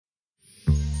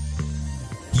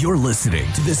You're listening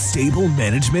to the Stable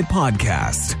Management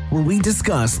Podcast, where we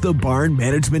discuss the barn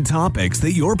management topics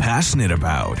that you're passionate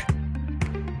about.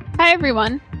 Hi,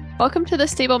 everyone. Welcome to the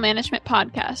Stable Management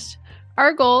Podcast.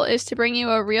 Our goal is to bring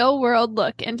you a real-world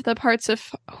look into the parts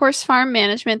of horse farm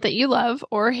management that you love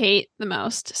or hate the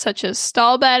most, such as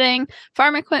stall bedding,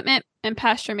 farm equipment, and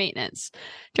pasture maintenance.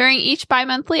 During each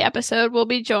bi-monthly episode, we'll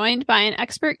be joined by an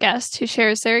expert guest who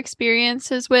shares their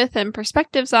experiences with and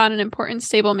perspectives on an important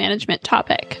stable management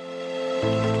topic.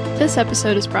 This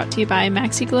episode is brought to you by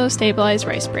MaxiGlow Stabilized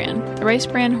Rice Bran. The rice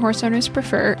bran horse owners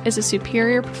prefer is a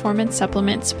superior performance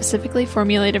supplement specifically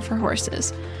formulated for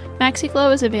horses.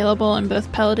 MaxiGlow is available in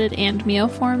both pelleted and meal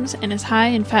forms and is high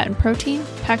in fat and protein,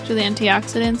 packed with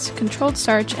antioxidants, controlled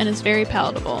starch, and is very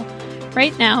palatable.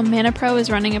 Right now, ManaPro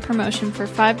is running a promotion for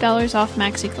 $5 off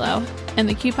MaxiGlow, and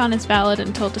the coupon is valid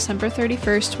until December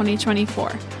 31st, 2024.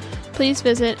 Please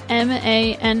visit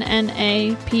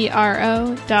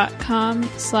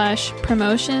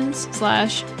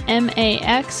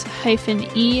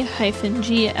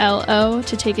manapro.com/promotions/max-e-glo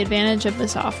to take advantage of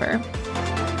this offer.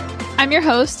 I'm your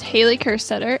host, Hailey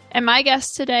Kerstetter, and my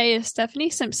guest today is Stephanie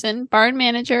Simpson, barn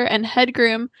manager and head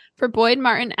groom for Boyd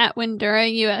Martin at Windurra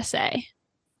USA.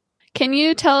 Can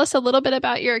you tell us a little bit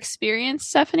about your experience,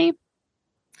 Stephanie?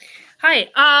 Hi.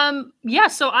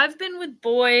 So I've been with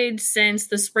Boyd since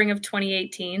the spring of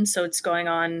 2018. So it's going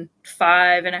on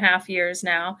 5.5 years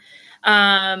now.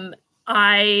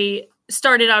 I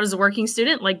started out as a working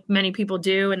student, like many people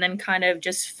do, and then kind of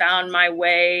just found my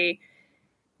way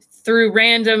through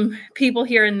random people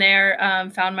here and there,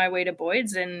 found my way to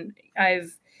Boyd's. And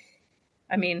I've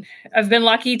been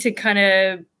lucky to kind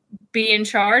of be in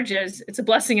charge, as it's a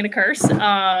blessing and a curse.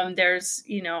 There's,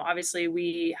 obviously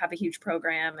we have a huge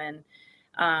program and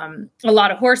a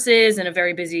lot of horses and a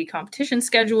very busy competition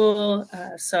schedule.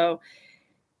 So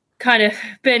kind of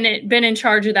been in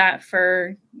charge of that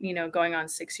for, going on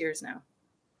 6 years now.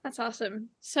 That's awesome.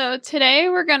 So today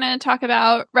we're going to talk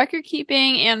about record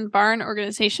keeping and barn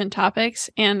organization topics.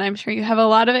 And I'm sure you have a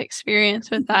lot of experience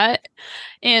with that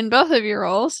in both of your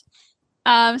roles.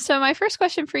 So my first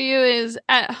question for you is,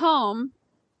 at home,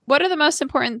 what are the most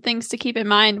important things to keep in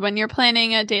mind when you're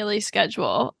planning a daily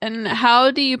schedule? And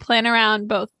how do you plan around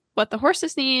both what the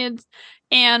horses need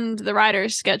and the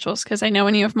riders' schedules? Because I know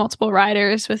when you have multiple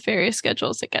riders with various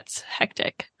schedules, it gets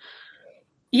hectic.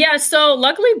 Yeah, so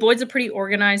luckily Boyd's a pretty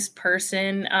organized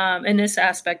person in this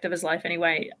aspect of his life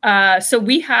anyway. So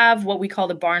we have what we call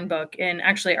the barn book, and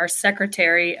actually our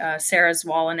secretary, Sarah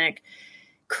Zwolenick,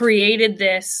 created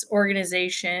this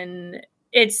organization.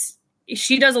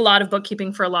 She does a lot of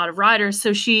bookkeeping for a lot of riders.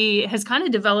 So she has kind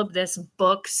of developed this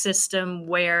book system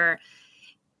where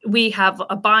we have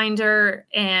a binder,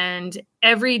 and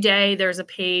every day there's a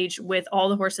page with all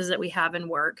the horses that we have in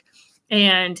work,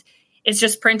 and it's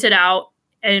just printed out,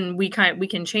 and we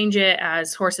can change it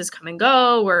as horses come and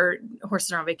go, or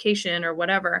horses are on vacation or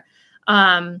whatever.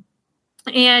 And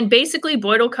basically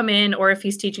Boyd will come in, or if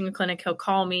he's teaching a clinic, he'll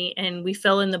call me and we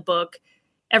fill in the book.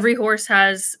 Every horse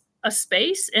has a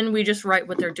space and we just write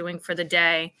what they're doing for the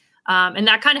day. And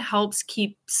that kind of helps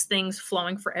keeps things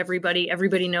flowing for everybody.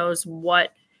 Everybody knows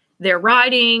what they're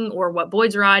riding or what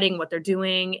Boyd's riding, what they're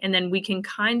doing. And then we can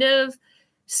kind of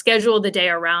schedule the day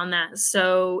around that.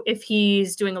 So if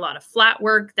he's doing a lot of flat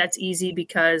work, that's easy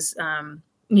because,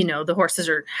 the horses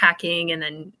are hacking and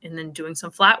then doing some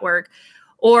flat work.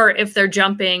 Or if they're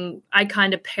jumping, I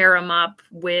kind of pair them up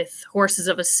with horses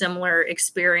of a similar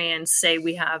experience. Say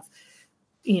we have,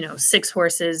 6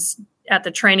 horses at the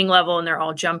training level and they're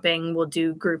all jumping. We'll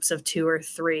do groups of 2 or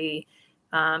 3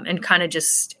 and kind of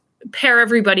just pair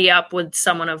everybody up with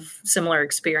someone of similar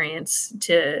experience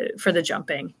for the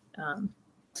jumping.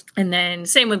 And then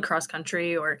same with cross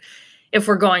country, or if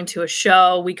we're going to a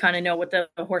show, we kind of know what the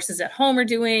horses at home are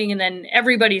doing. And then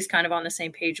everybody's kind of on the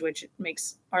same page, which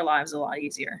makes our lives a lot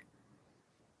easier.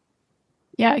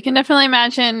 Yeah, I can definitely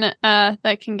imagine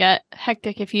that can get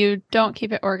hectic if you don't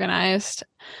keep it organized.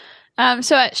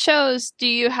 So at shows, do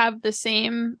you have the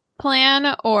same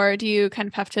plan, or do you kind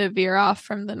of have to veer off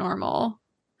from the normal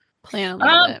plan a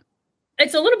little bit?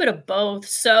 It's a little bit of both.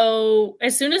 So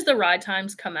as soon as the ride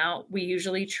times come out, we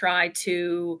usually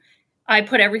I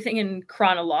put everything in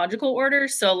chronological order.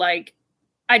 So like,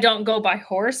 I don't go by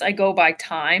horse, I go by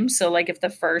time. So like if the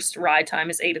first ride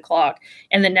time is 8:00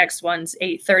 and the next one's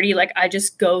 8:30, like I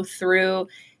just go through,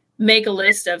 make a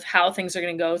list of how things are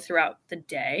going to go throughout the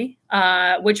day,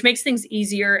 which makes things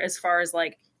easier as far as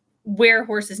like where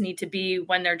horses need to be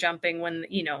when they're jumping, when,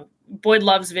 Boyd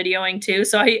loves videoing too.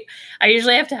 So I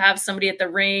usually have to have somebody at the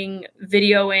ring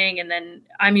videoing, and then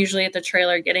I'm usually at the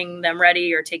trailer getting them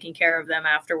ready or taking care of them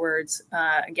afterwards,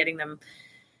 getting them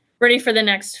ready for the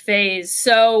next phase.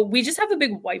 So we just have a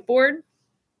big whiteboard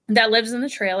that lives in the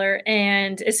trailer.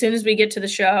 And as soon as we get to the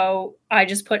show, I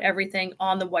just put everything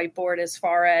on the whiteboard as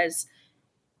far as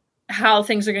how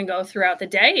things are going to go throughout the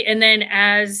day. And then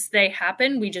as they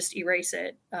happen, we just erase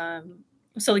it.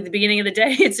 So like the beginning of the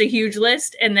day, it's a huge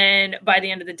list. And then by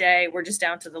the end of the day, we're just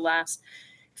down to the last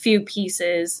few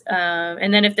pieces.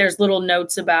 And then if there's little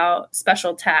notes about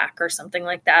special tack or something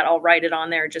like that, I'll write it on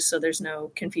there just so there's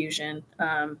no confusion.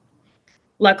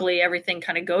 Luckily, everything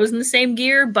kind of goes in the same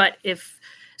gear. But if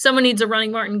someone needs a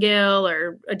running martingale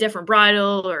or a different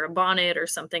bridle or a bonnet or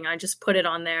something, I just put it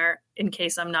on there in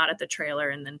case I'm not at the trailer.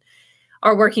 And then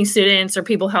our working students or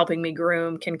people helping me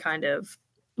groom can kind of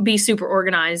be super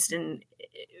organized. And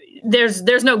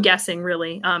there's no guessing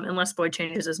really, unless Boyd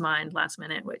changes his mind last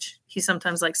minute, which he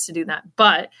sometimes likes to do that.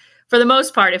 But for the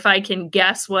most part, if I can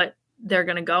guess what they're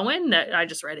going to go in, that I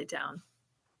just write it down.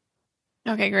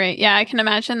 Okay, great. Yeah, I can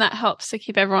imagine that helps to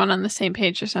keep everyone on the same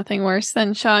page. There's nothing worse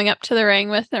than showing up to the ring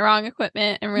with the wrong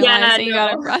equipment and realizing you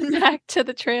got to run back to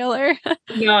the trailer.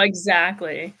 No,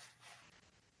 exactly.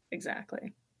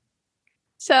 Exactly.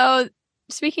 So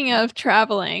speaking of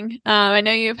traveling, I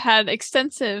know you've had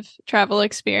extensive travel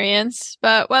experience,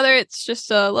 but whether it's just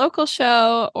a local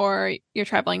show or you're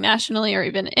traveling nationally or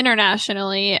even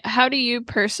internationally, how do you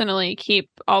personally keep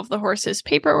all of the horses'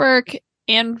 paperwork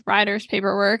and riders'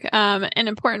 paperwork and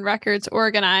important records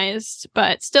organized,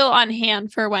 but still on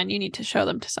hand for when you need to show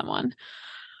them to someone?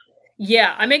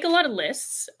 Yeah, I make a lot of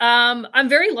lists. I'm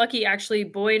very lucky, actually.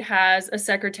 Boyd has a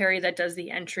secretary that does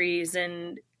the entries.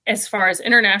 And as far as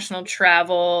international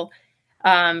travel,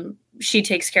 she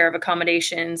takes care of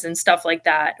accommodations and stuff like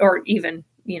that, or even,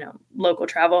 local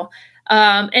travel.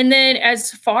 And then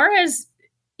as far as,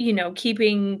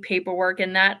 keeping paperwork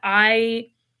and that, I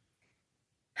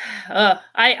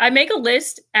make a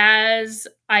list as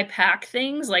I pack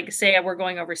things. Like say we're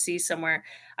going overseas somewhere,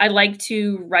 I like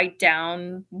to write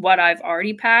down what I've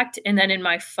already packed, and then in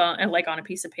my phone, like on a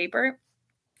piece of paper.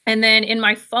 And then in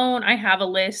my phone, I have a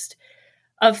list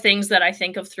of things that I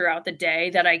think of throughout the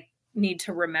day that I need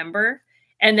to remember.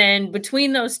 And then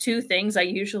between those two things, I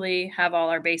usually have all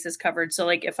our bases covered. So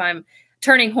like if I'm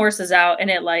turning horses out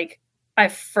and I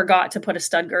forgot to put a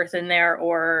stud girth in there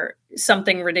or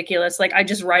something ridiculous, like I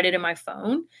just write it in my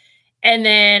phone. And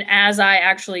then as I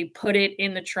actually put it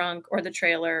in the trunk or the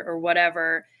trailer or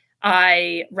whatever,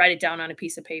 I write it down on a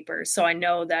piece of paper. So I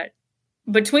know that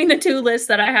between the two lists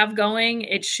that I have going,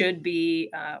 it should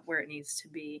be where it needs to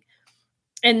be.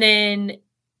 And then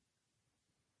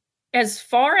as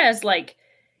far as like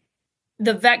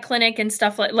the vet clinic and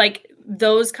stuff like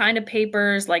those kind of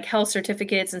papers, like health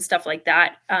certificates and stuff like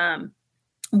that,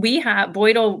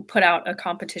 Boyd will put out a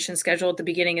competition schedule at the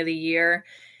beginning of the year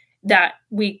that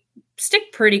we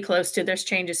stick pretty close to. There's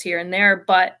changes here and there,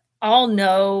 but I'll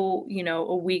know,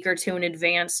 a week or two in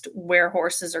advance where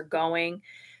horses are going,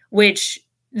 which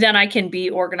then I can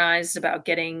be organized about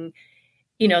getting,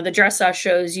 the dressage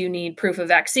shows you need proof of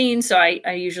vaccine. So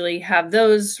I usually have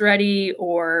those ready.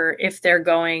 Or if they're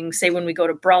going, say when we go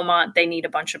to Bromont, they need a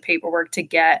bunch of paperwork to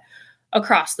get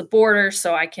across the border.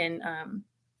 So I can,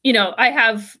 I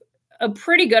have a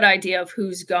pretty good idea of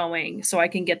who's going, so I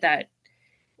can get that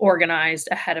organized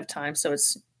ahead of time. So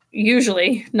it's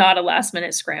usually not a last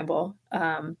minute scramble,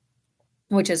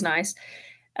 which is nice.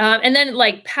 And then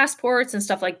like passports and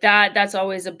stuff like that, that's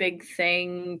always a big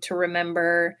thing to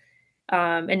remember.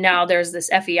 And now there's this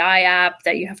FEI app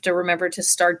that you have to remember to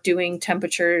start doing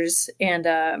temperatures and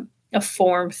a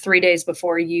form 3 days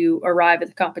before you arrive at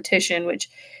the competition, which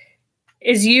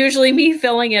is usually me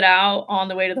filling it out on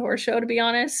the way to the horse show, to be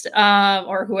honest,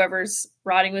 or whoever's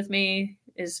riding with me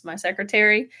is my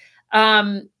secretary.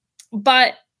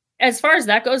 But as far as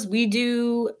that goes, we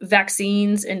do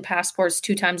vaccines and passports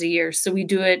 2 times a year. So we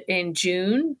do it in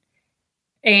June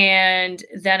and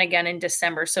then again in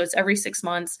December. So it's every 6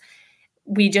 months.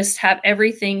 We just have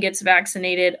everything gets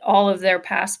vaccinated. All of their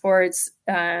passports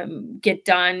get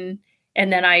done.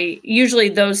 And then I usually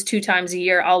those 2 times a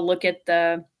year, I'll look at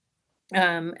the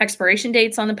expiration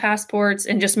dates on the passports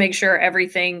and just make sure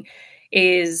everything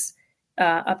is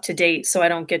up to date. So I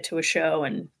don't get to a show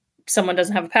and someone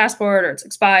doesn't have a passport or it's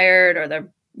expired or the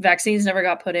vaccines never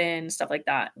got put in, stuff like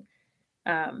that.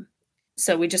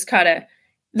 So we just kind of,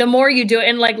 the more you do it,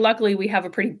 and like luckily we have a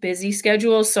pretty busy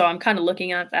schedule. So I'm kind of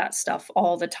looking at that stuff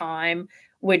all the time,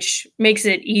 which makes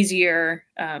it easier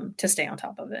to stay on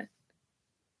top of it.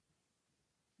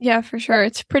 Yeah, for sure.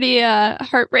 It's pretty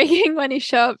heartbreaking when you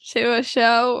show up to a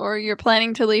show or you're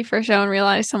planning to leave for a show and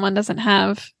realize someone doesn't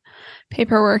have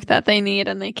paperwork that they need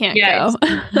and they can't go.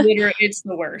 It's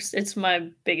the worst. It's my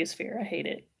biggest fear. I hate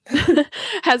it.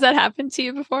 Has that happened to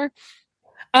you before?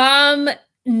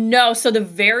 No. So the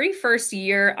very first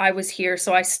year I was here,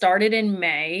 so I started in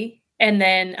May, and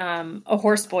then a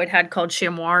horse Boyd had called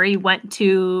Chamois went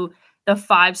to the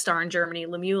 5-star in Germany,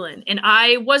 Lemuelin, and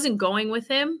I wasn't going with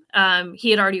him.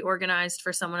 He had already organized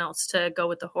for someone else to go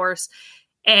with the horse,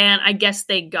 and I guess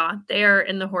they got there,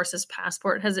 and the horse's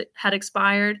passport had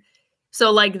expired.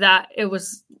 So like that, it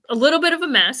was a little bit of a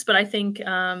mess, but I think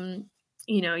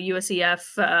USEF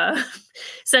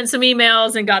sent some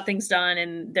emails and got things done,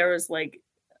 and there was like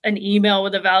an email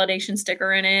with a validation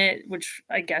sticker in it, which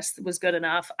I guess was good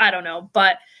enough. I don't know.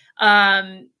 But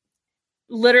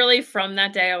literally from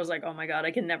that day, I was like, oh my God,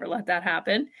 I can never let that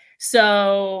happen.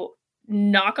 So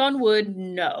knock on wood,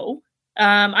 no.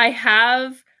 I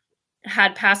have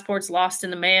had passports lost in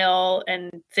the mail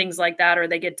and things like that, or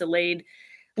they get delayed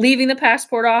leaving the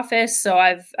passport office. So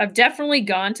I've definitely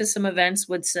gone to some events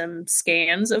with some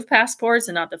scans of passports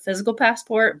and not the physical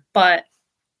passport, but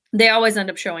they always end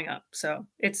up showing up. So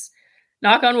it's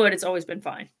knock on wood, it's always been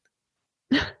fine.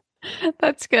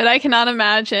 That's good. I cannot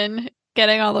imagine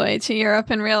getting all the way to Europe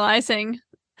and realizing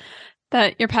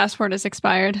that your passport is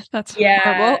expired. That's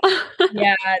horrible.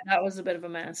 Yeah, that was a bit of a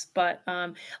mess. But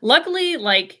luckily,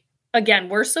 like, again,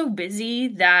 we're so busy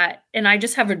that, and I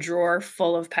just have a drawer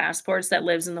full of passports that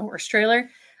lives in the horse trailer.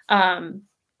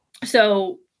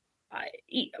 So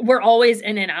we're always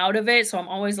in and out of it. So I'm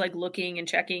always like looking and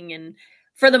checking. And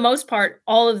for the most part,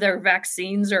 all of their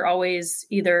vaccines are always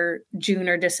either June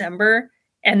or December.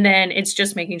 And then it's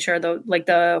just making sure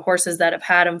the horses that have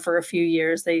had them for a few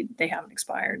years, they haven't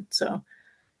expired. So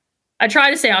I try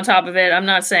to stay on top of it. I'm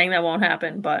not saying that won't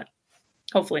happen, but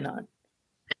hopefully not.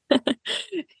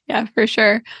 Yeah, for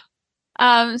sure.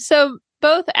 So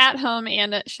both at home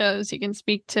and at shows, you can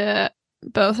speak to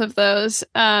both of those.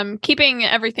 Keeping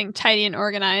everything tidy and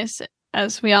organized,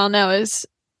 as we all know, is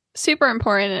super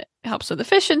important. It helps with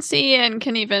efficiency and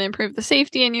can even improve the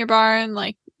safety in your barn.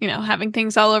 Like, having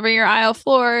things all over your aisle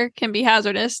floor can be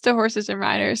hazardous to horses and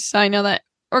riders. So I know that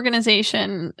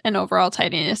organization and overall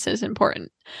tidiness is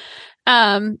important.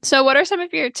 So what are some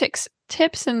of your tips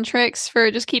and tricks for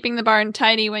just keeping the barn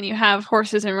tidy when you have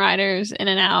horses and riders in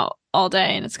and out all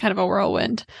day and it's kind of a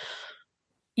whirlwind?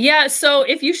 Yeah, so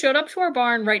if you showed up to our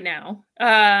barn right now,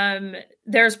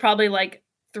 there's probably like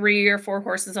 3 or 4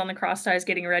 horses on the cross ties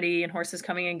getting ready and horses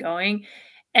coming and going.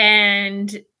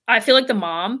 And I feel like the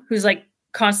mom who's like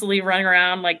constantly running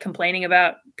around, like complaining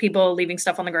about people leaving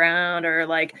stuff on the ground or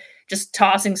like just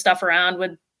tossing stuff around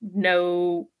with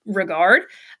no regard.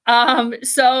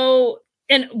 So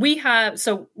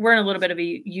we're in a little bit of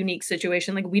a unique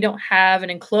situation. Like we don't have an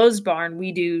enclosed barn.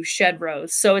 We do shed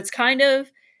rows. So it's kind of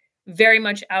very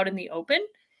much out in the open.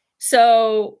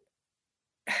 So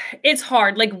it's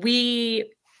hard. Like we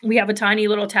have a tiny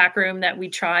little tack room that we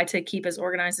try to keep as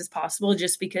organized as possible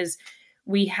just because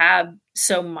we have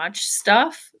so much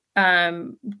stuff.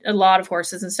 A lot of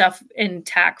horses and stuff, and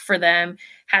tack for them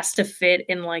has to fit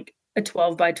in like a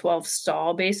 12 by 12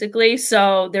 stall basically.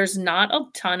 So there's not a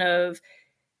ton of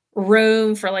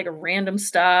room for like random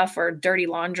stuff or dirty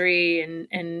laundry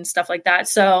and stuff like that.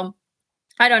 So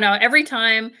I don't know. Every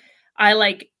time I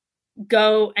like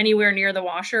go anywhere near the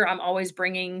washer, I'm always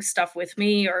bringing stuff with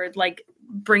me or like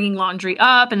bringing laundry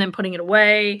up and then putting it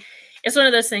away. It's one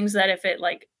of those things that if it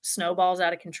like snowballs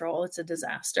out of control, it's a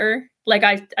disaster. Like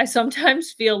I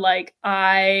sometimes feel like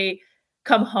I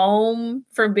come home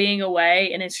from being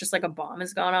away and it's just like a bomb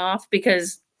has gone off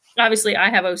because obviously I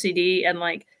have OCD and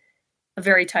like a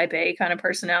very type A kind of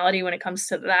personality when it comes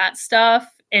to that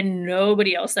stuff. And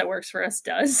nobody else that works for us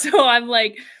does. So I'm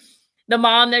like the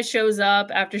mom that shows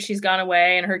up after she's gone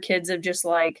away and her kids have just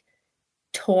like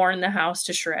torn the house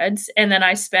to shreds. And then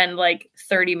I spend like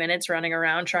 30 minutes running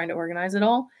around trying to organize it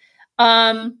all.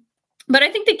 But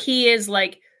I think the key is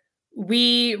like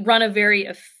we run a very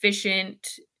efficient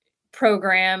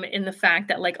program in the fact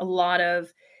that like a lot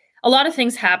of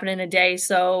things happen in a day.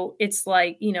 So it's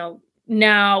like,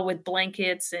 now with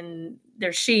blankets and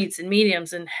there's sheets and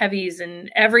mediums and heavies and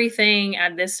everything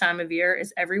at this time of year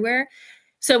is everywhere.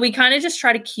 So we kind of just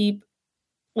try to keep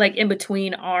like in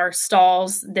between our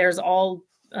stalls, there's all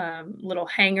little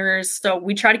hangers. So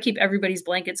we try to keep everybody's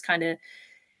blankets kind of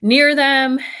near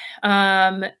them.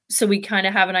 So we kind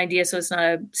of have an idea. So it's not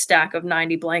a stack of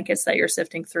 90 blankets that you're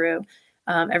sifting through.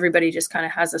 Everybody just kind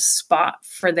of has a spot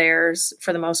for theirs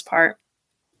for the most part.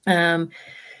 And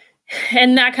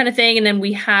that kind of thing. And then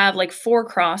we have like 4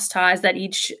 cross ties that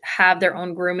each have their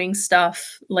own grooming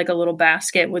stuff, like a little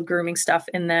basket with grooming stuff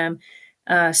in them.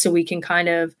 So we can kind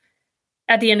of,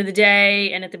 at the end of the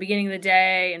day and at the beginning of the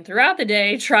day and throughout the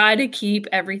day, try to keep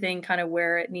everything kind of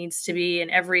where it needs to be.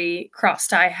 And every cross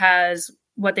tie has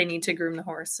what they need to groom the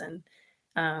horse. And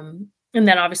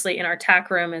then obviously in our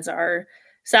tack room is our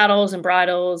saddles and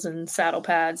bridles and saddle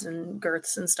pads and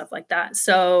girths and stuff like that.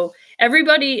 So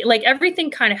everybody, like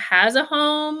everything kind of has a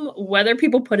home, whether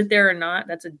people put it there or not,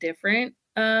 that's a different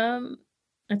bag.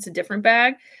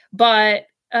 But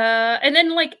and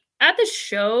then like at the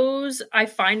shows, I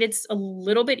find it's a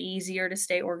little bit easier to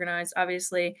stay organized.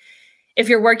 Obviously, if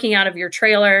you're working out of your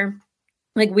trailer,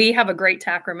 like we have a great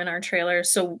tack room in our trailer.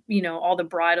 So, all the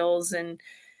bridles and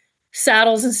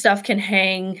saddles and stuff can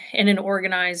hang in an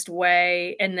organized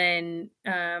way. And then,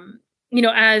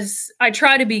 as I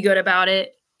try to be good about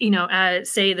it, as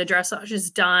say the dressage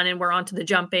is done and we're onto the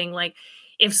jumping, like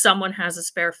if someone has a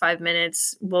spare 5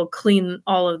 minutes, we'll clean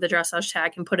all of the dressage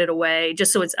tack and put it away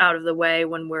just so it's out of the way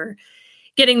when we're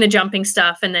getting the jumping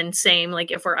stuff. And then same, like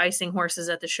if we're icing horses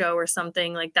at the show or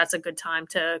something, like that's a good time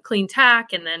to clean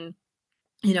tack and then,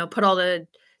 put all the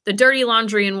dirty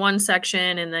laundry in one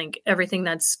section and like everything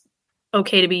that's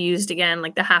okay to be used again,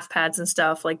 like the half pads and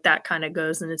stuff like that kind of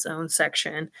goes in its own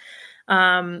section.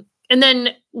 And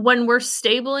then when we're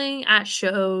stabling at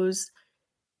shows,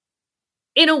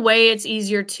 in a way it's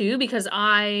easier too, because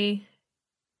I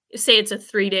say it's a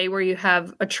 3-day where you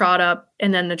have a trot up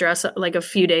and then the dress up like a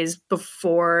few days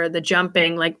before the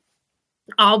jumping. Like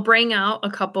I'll bring out a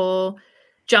couple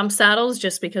jump saddles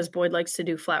just because Boyd likes to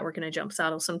do flat work in a jump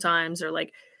saddle sometimes, or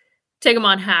like take them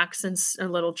on hacks and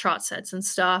little trot sets and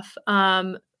stuff.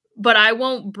 But I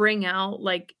won't bring out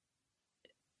like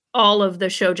all of the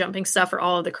show jumping stuff or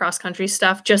all of the cross country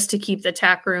stuff just to keep the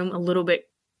tack room a little bit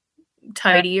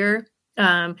tidier.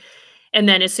 And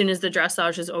then as soon as the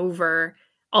dressage is over,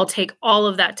 I'll take all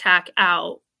of that tack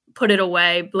out, put it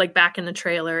away, like back in the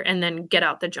trailer, and then get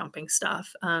out the jumping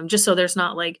stuff. Just so there's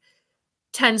not like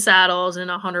 10 saddles and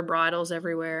 100 bridles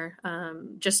everywhere.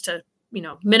 Just to,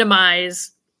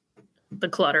 minimize the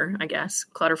clutter, I guess.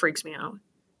 Clutter freaks me out.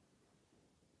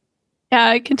 Yeah,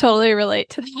 I can totally relate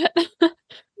to that.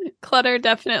 Clutter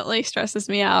definitely stresses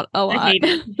me out a lot. I hate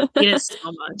it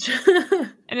so much.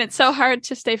 And it's so hard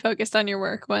to stay focused on your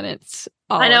work when it's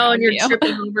all I know, and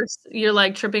you're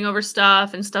like tripping over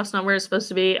stuff and stuff's not where it's supposed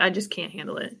to be. I just can't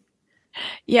handle it.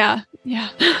 Yeah.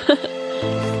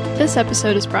 This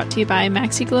episode is brought to you by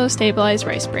MaxiGlow Stabilized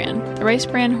Rice Bran. The rice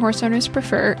bran horse owners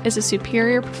prefer is a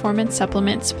superior performance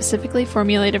supplement specifically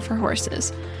formulated for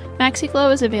horses.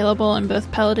 MaxiGlow is available in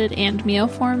both pelleted and meal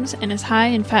forms and is high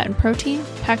in fat and protein,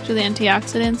 packed with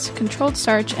antioxidants, controlled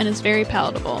starch, and is very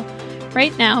palatable.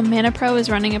 Right now, ManaPro is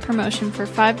running a promotion for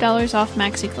 $5 off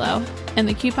MaxiGlow, and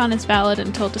the coupon is valid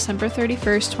until December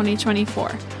 31st, 2024.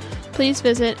 Please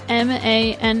visit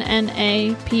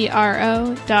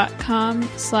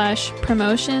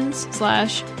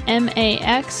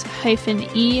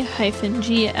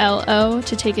manapro.com/promotions/max-e-glo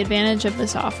to take advantage of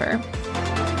this offer.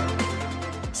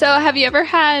 So have you ever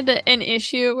had an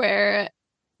issue where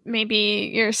maybe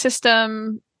your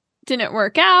system didn't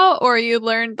work out, or you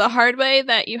learned the hard way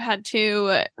that you had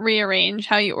to rearrange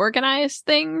how you organize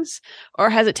things? Or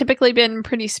has it typically been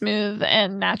pretty smooth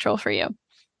and natural for you?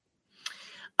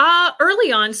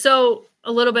 Early on, so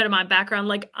a little bit of my background,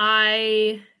 like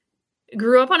I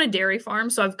grew up on a dairy farm,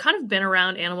 so I've kind of been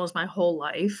around animals my whole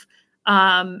life,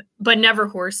 but never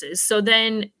horses. So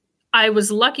then I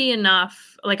was lucky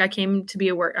enough, like I went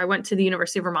to the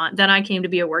University of Vermont, then I came to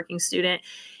be a working student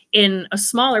in a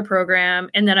smaller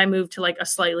program, and then I moved to like a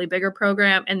slightly bigger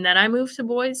program, and then I moved to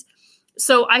boys.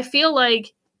 So I feel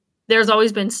like there's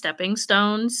always been stepping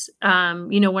stones. When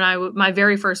my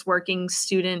very first working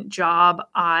student job,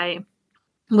 I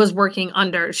was working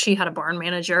she had a barn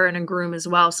manager and a groom as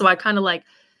well. So I kind of like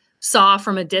saw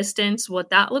from a distance what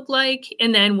that looked like.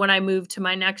 And then when I moved to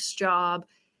my next job,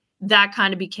 that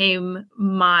kind of became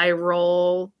my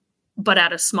role, but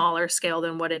at a smaller scale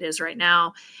than what it is right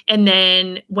now. And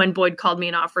then when Boyd called me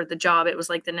and offered the job, it was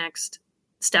like the next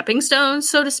stepping stone,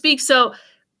 so to speak. So,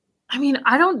 I mean,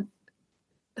 I'm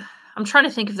trying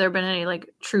to think if there have been any like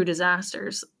true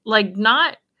disasters. I've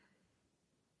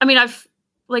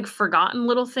like forgotten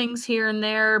little things here and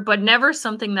there, but never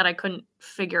something that I couldn't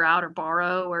figure out or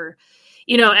borrow, or,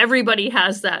 everybody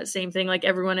has that same thing. Like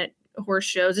everyone at horse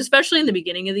shows, especially in the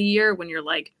beginning of the year when you're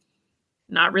like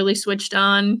not really switched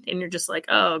on and you're just like,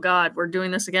 oh God, we're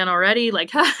doing this again already.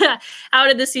 Like, how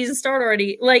did the season start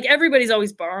already? Like everybody's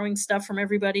always borrowing stuff from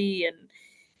everybody. And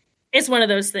it's one of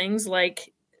those things,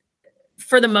 like,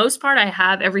 for the most part, I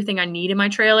have everything I need in my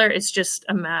trailer. It's just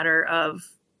a matter of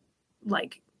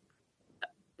like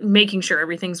making sure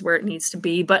everything's where it needs to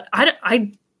be. But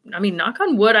I mean, knock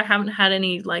on wood, I haven't had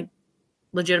any like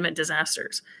legitimate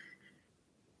disasters.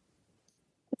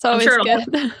 It's always good.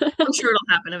 I'm sure it'll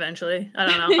happen eventually. I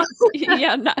don't know.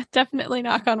 Yeah, definitely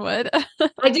knock on wood.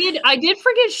 I did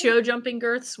forget show jumping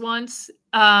girths once.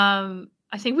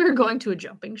 I think we were going to a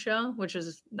jumping show,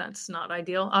 that's not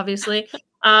ideal, obviously.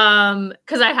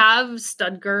 Because I have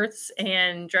stud girths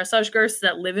and dressage girths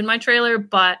that live in my trailer,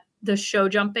 but the show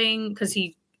jumping, because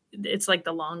it's like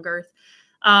the long girth.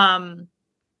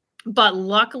 But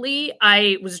luckily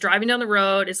I was driving down the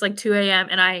road. It's like 2 a.m.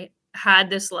 and I had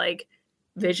this like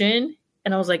vision,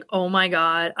 and I was like, oh my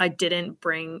God, I didn't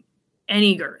bring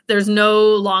any girth. There's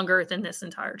no long girth in this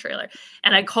entire trailer.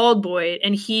 And I called Boyd,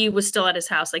 and he was still at his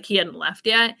house. Like, he hadn't left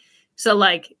yet. So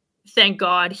like, thank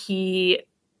God he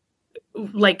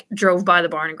like drove by the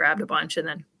barn and grabbed a bunch. And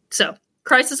then, so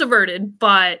crisis averted.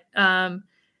 But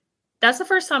that's the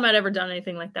first time I'd ever done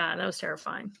anything like that. And that was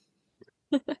terrifying.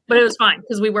 But it was fine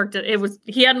because we worked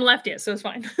he hadn't left yet, so it was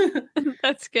fine.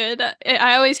 That's good.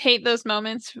 I always hate those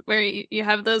moments where you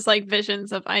have those like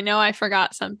visions of, I know I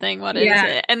forgot something. What is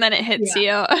it? And then it hits you.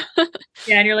 Yeah,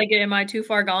 and you're like, am I too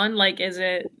far gone? Like, is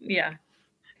it? Yeah.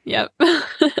 Yep.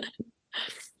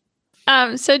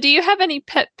 So do you have any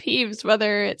pet peeves,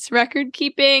 whether it's record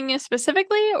keeping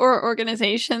specifically or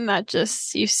organization that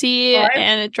just you see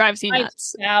and it drives you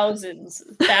nuts? Thousands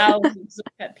of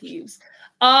pet peeves.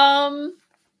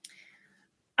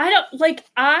 I don't like,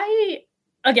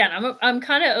 I'm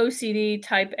kind of OCD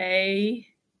type A.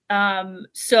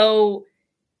 So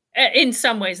in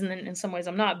some ways, and then in some ways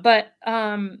I'm not, but,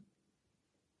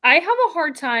 I have a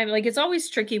hard time. Like, it's always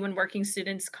tricky when working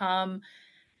students come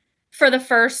for the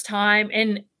first time.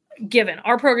 And given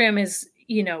our program is,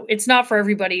 it's not for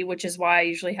everybody, which is why I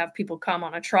usually have people come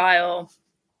on a trial,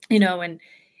 and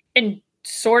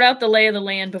sort out the lay of the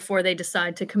land before they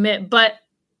decide to commit. But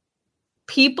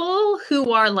people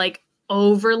who are like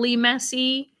overly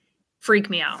messy freak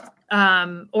me out.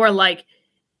 Or like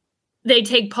they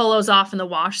take polos off in the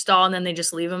wash stall and then they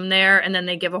just leave them there, and then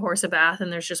they give a horse a bath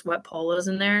and there's just wet polos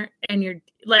in there, and you're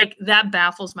like, that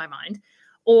baffles my mind.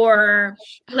 Or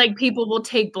like, people will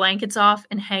take blankets off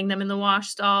and hang them in the wash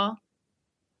stall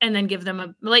and then give them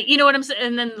a, like, you know what I'm saying?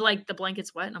 And then like the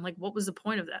blanket's wet, and I'm like, what was the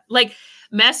point of that? Like,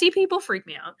 messy people freak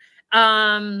me out.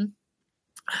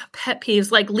 Pet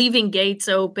peeves, like leaving gates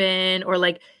open, or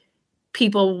like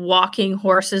people walking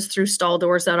horses through stall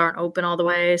doors that aren't open all the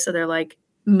way, so they're like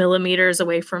millimeters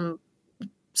away from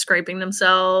scraping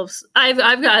themselves. I've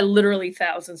got literally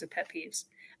thousands of pet peeves.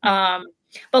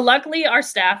 But luckily our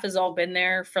staff has all been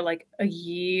there for like a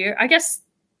year. I guess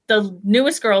the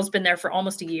newest girl's been there for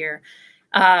almost a year.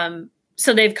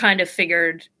 So they've kind of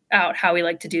figured out how we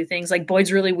like to do things. Like,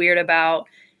 Boyd's really weird about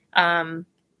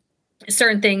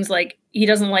certain things. Like, he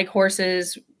doesn't like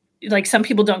horses. Like, some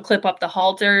people don't clip up the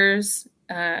halters,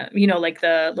 like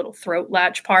the little throat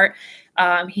latch part.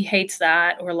 He hates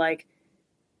that. Or like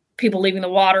people leaving the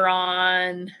water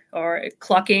on, or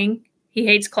clucking. He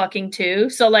hates clucking too.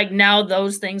 So like, now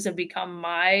those things have become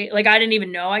I didn't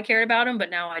even know I cared about him, but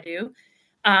now I do.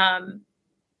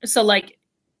 So like,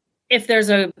 if there's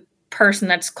a person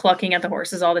that's clucking at the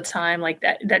horses all the time, like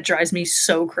that drives me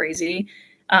so crazy.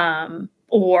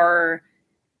 Or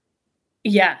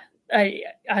yeah, I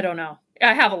don't know.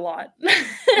 I have a lot.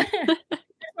 It's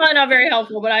probably not very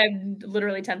helpful, but I have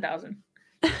literally 10,000.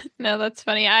 No, that's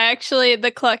funny.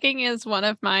 The clucking is one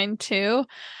of mine too.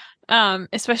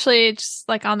 Especially just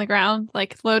like on the ground,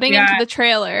 like loading into the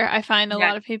trailer. I find a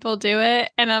lot of people do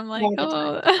it, and I'm like,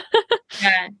 oh.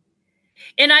 Yeah.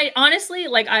 And I honestly,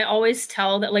 like, I always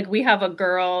tell that, like, we have a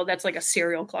girl that's like a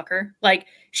serial clucker. Like,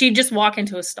 she'd just walk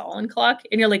into a stall and cluck,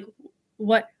 and you're like,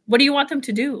 what do you want them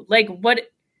to do? Like,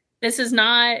 this is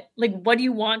not, like, what do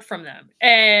you want from them?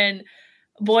 And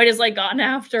Boyd has like gotten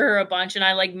after her a bunch, and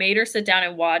I like made her sit down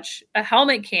and watch a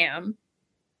helmet cam,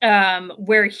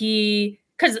 where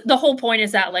because the whole point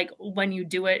is that, like, when you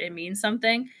do it, it means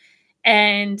something.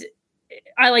 And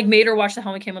I like made her watch the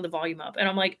helmet cam with the volume up. And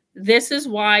I'm like, this is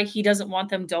why he doesn't want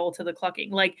them dull to the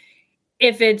clucking. Like,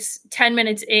 if it's 10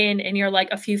 minutes in and you're like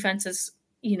a few fences,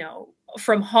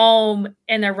 from home,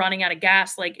 and they're running out of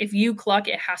gas, like, if you cluck,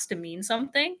 it has to mean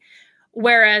something.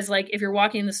 Whereas like, if you're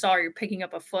walking in the stall, or you're picking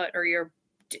up a foot, or you're,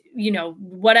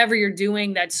 whatever you're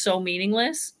doing that's so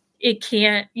meaningless, you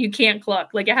can't cluck.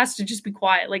 Like, it has to just be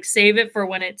quiet. Like, save it for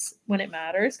when it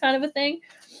matters, kind of a thing.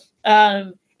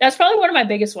 That's probably one of my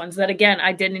biggest ones that, again,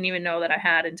 I didn't even know that I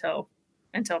had until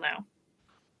now.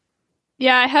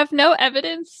 Yeah, I have no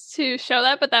evidence to show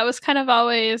that, but that was kind of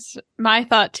always my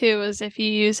thought too, is if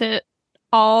you use it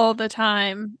all the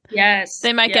time, Yes.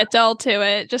 they might get dull to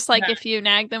it. Just like Yeah. if you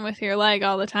nag them with your leg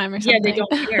all the time or something. Yeah, they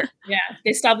don't care. Yeah,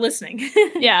 they stop listening.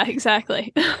 Yeah,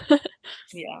 exactly.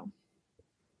 Yeah.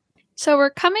 So we're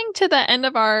coming to the end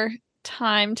of our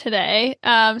time today.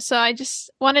 So I just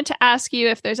wanted to ask you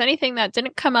if there's anything that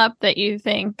didn't come up that you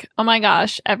think, oh my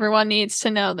gosh, everyone needs to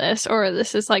know this, or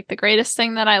this is like the greatest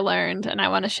thing that I learned and I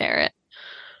want to share it.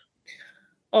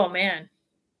 Oh man.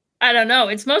 I don't know.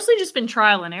 It's mostly just been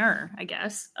trial and error, I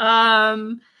guess.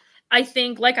 I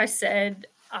think, like I said,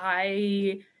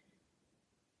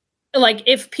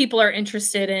 if people are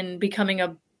interested in becoming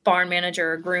a barn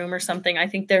manager or groom or something, I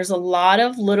think there's a lot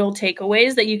of little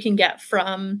takeaways that you can get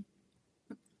from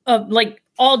like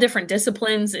all different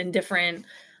disciplines and different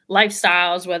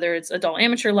lifestyles, whether it's adult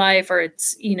amateur life or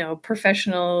it's,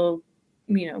 professional,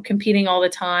 competing all the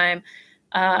time.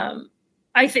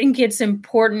 I think it's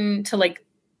important to like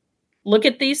look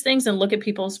at these things and look at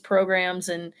people's programs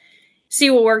and see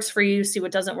what works for you, see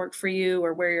what doesn't work for you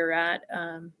or where you're at.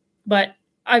 But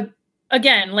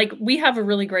we have a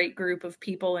really great group of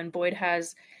people, and Boyd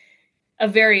has a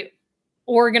very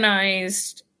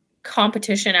organized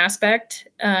competition aspect,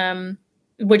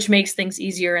 which makes things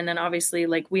easier. And then obviously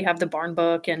like we have the barn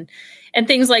book and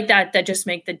things like that just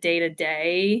make the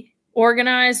day-to-day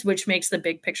organized, which makes the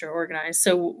big picture organized.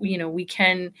 So, we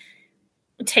can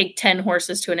take 10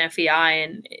 horses to an FEI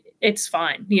and it's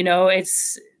fine.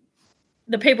 It's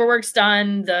the paperwork's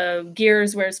done, the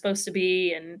gear's where it's supposed to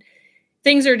be, and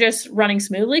things are just running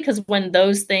smoothly. Because when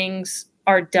those things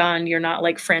are done, you're not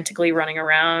like frantically running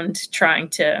around trying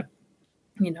to,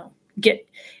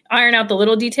 iron out the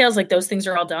little details. Like those things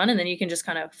are all done. And then you can just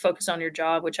kind of focus on your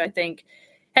job, which I think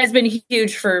has been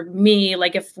huge for me.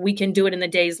 Like if we can do it in the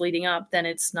days leading up, then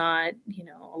it's not,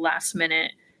 a last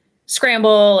minute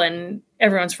scramble and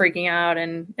everyone's freaking out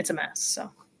and it's a mess.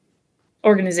 So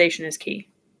organization is key.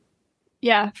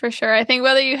 Yeah, for sure. I think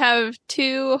whether you have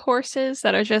 2 horses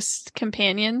that are just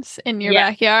companions in your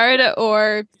backyard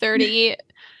or 30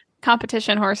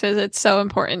 competition horses, it's so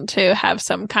important to have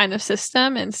some kind of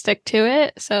system and stick to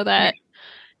it so that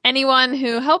anyone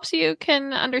who helps you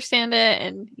can understand it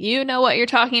and what you're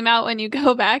talking about when you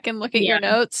go back and look at your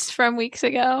notes from weeks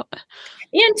ago.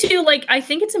 And too, like, I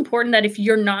think it's important that if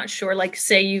you're not sure, like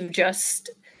say you've just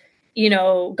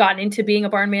gotten into being a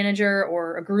barn manager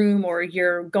or a groom, or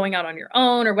you're going out on your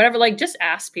own or whatever, like just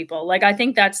ask people. Like, I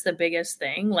think that's the biggest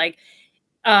thing. Like,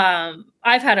 I've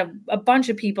had a bunch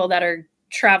of people that are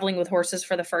traveling with horses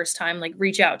for the first time, like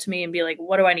reach out to me and be like,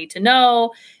 what do I need to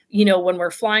know? When we're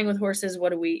flying with horses,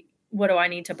 what do I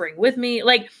need to bring with me?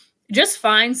 Like, just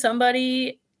find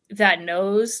somebody that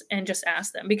knows and just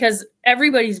ask them, because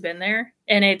everybody's been there.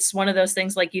 And it's one of those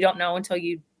things, like, you don't know until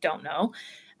you don't know.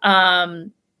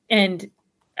 And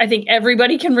I think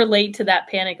everybody can relate to that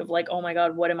panic of like, oh my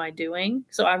God, what am I doing?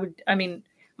 So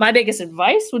my biggest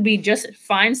advice would be just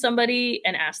find somebody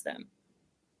and ask them.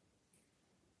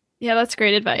 Yeah, that's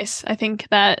great advice. I think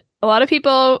that a lot of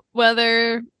people,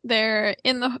 whether they're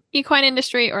in the equine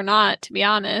industry or not, to be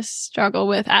honest, struggle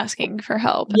with asking for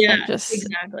help. Yeah,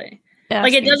 exactly.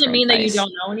 Like, it doesn't mean that you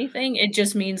don't know anything. It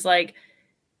just means like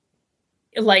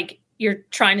you're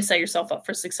trying to set yourself up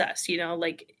for success.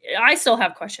 Like, I still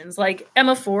have questions. Like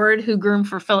Emma Ford, who groomed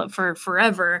for Philip for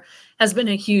forever, has been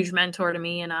a huge mentor to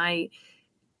me. And I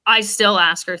still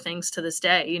ask her things to this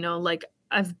day. Like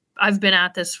I've been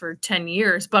at this for 10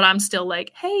 years, but I'm still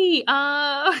like, hey,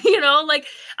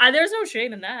 there's no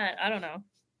shame in that. I don't know.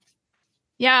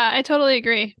 Yeah, I totally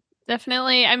agree.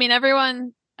 Definitely. I mean, I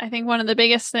think one of the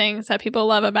biggest things that people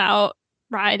love about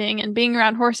riding and being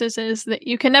around horses is that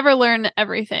you can never learn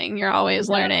everything. You're always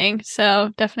learning.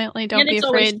 So definitely don't be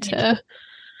afraid to.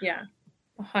 Yeah,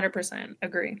 100%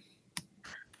 agree.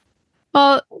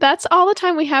 Well, that's all the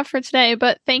time we have for today,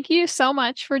 but thank you so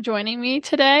much for joining me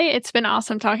today. It's been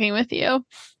awesome talking with you.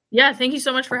 Yeah, thank you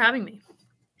so much for having me.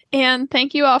 And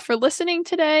thank you all for listening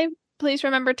today. Please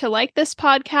remember to like this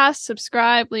podcast,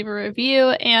 subscribe, leave a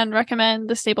review, and recommend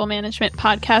the Stable Management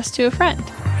Podcast to a friend.